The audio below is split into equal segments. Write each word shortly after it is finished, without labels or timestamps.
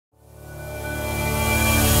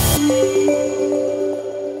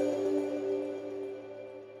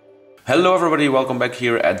Hello everybody, welcome back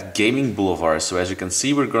here at Gaming Boulevard. So as you can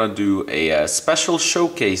see, we're gonna do a special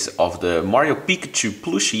showcase of the Mario Pikachu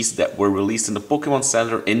plushies that were released in the Pokemon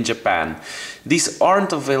Center in Japan. These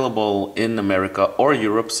aren't available in America or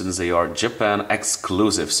Europe since they are Japan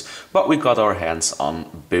exclusives, but we got our hands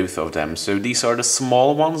on both of them. So these are the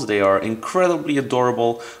small ones, they are incredibly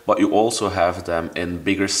adorable, but you also have them in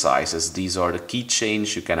bigger sizes. These are the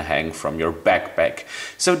keychains you can hang from your backpack.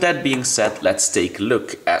 So that being said, let's take a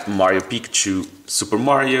look at Mario Pikachu, Super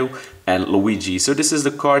Mario and Luigi. So this is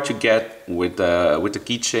the card you get with the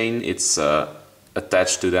keychain. It's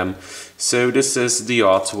attached to them. So this is the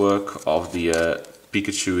artwork of the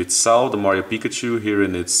Pikachu itself, the Mario Pikachu here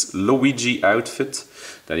in its Luigi outfit.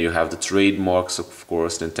 Then you have the trademarks, of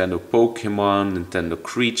course, Nintendo Pokemon, Nintendo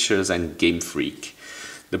Creatures and Game Freak.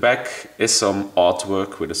 The back is some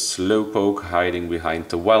artwork with a Slowpoke hiding behind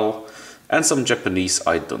the well and some Japanese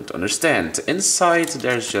I don't understand. Inside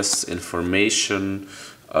there's just information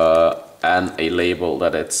and a label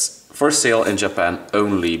that it's for sale in Japan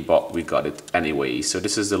only, but we got it anyway. So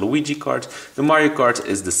this is the Luigi card. The Mario card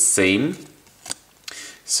is the same.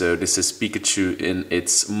 So this is Pikachu in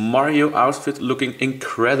its Mario outfit, looking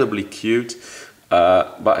incredibly cute.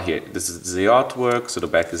 But here, this is the artwork, so the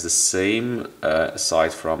back is the same,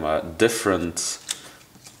 aside from a different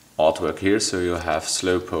artwork here. So you have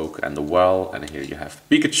Slowpoke and the well, and here you have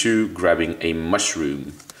Pikachu grabbing a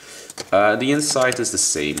mushroom. The inside is the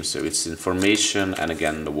same, so it's information and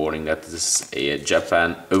again the warning that this is a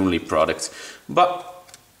Japan only product. But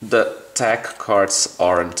the tag cards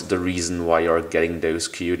aren't the reason why you're getting those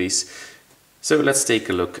cuties. So let's take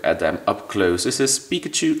a look at them up close. This is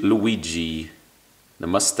Pikachu Luigi. The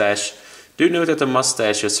mustache. Do note that the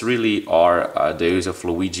mustaches really are those of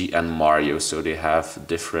Luigi and Mario, so they have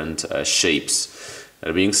different shapes.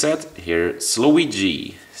 That being said, here's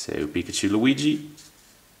Luigi. So Pikachu Luigi.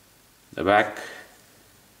 The back.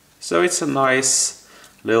 So it's a nice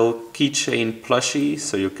little keychain plushie,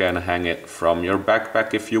 so you can hang it from your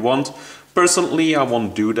backpack if you want. Personally, I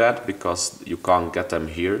won't do that because you can't get them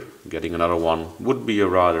here. Getting another one would be a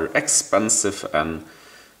rather expensive and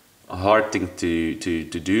hard thing to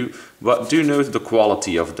do, but do note the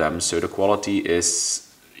quality of them. So the quality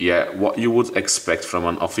is, yeah, what you would expect from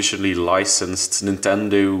an officially licensed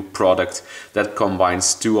Nintendo product that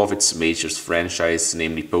combines two of its major franchises,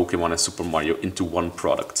 namely Pokemon and Super Mario, into one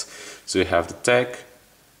product. So you have the tag,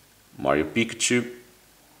 Mario Pikachu,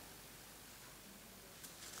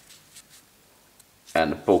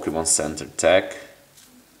 and the Pokemon Center tag.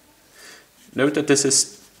 Note that this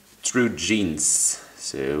is through jeans.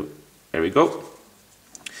 So there we go.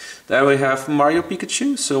 There we have Mario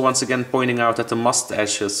Pikachu. So once again pointing out that the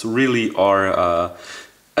mustaches really are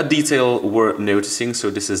a detail worth noticing. So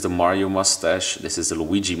this is the Mario mustache, this is the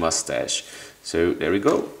Luigi mustache. So there we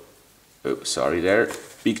go. Oh, sorry there.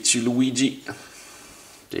 Pikachu Luigi.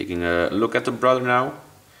 Taking a look at the brother now.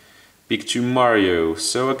 Pikachu Mario.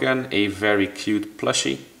 So again, a very cute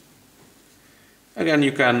plushie. Again,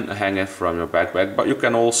 you can hang it from your backpack, but you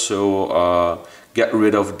can also get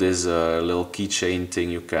rid of this little keychain thing.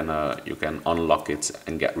 You can unlock it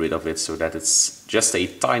and get rid of it so that it's just a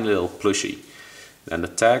tiny little plushie. Then the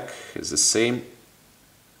tag is the same.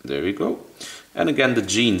 There we go. And again, the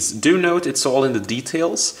jeans. Do note it's all in the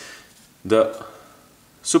details. The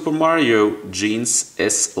Super Mario jeans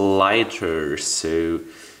is lighter, so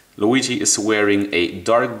Luigi is wearing a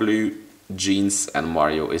dark blue jeans and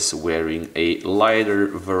Mario is wearing a lighter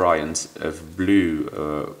variant of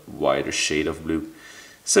blue, wider shade of blue.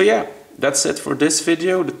 So yeah, that's it for this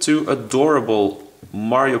video. The two adorable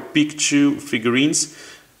Mario Pikachu figurines,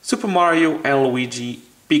 Super Mario and Luigi.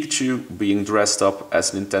 Pikachu being dressed up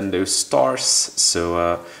as Nintendo stars,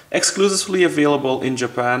 so exclusively available in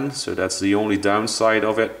Japan, so that's the only downside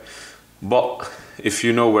of it. But if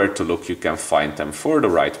you know where to look, you can find them for the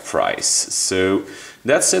right price. So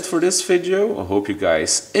that's it for this video. I hope you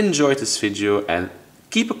guys enjoyed this video and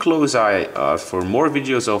keep a close eye out for more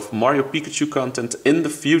videos of Mario Pikachu content in the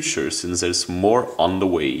future, since there's more on the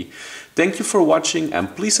way. Thank you for watching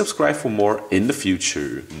and please subscribe for more in the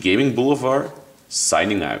future. Gaming Boulevard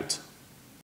signing out.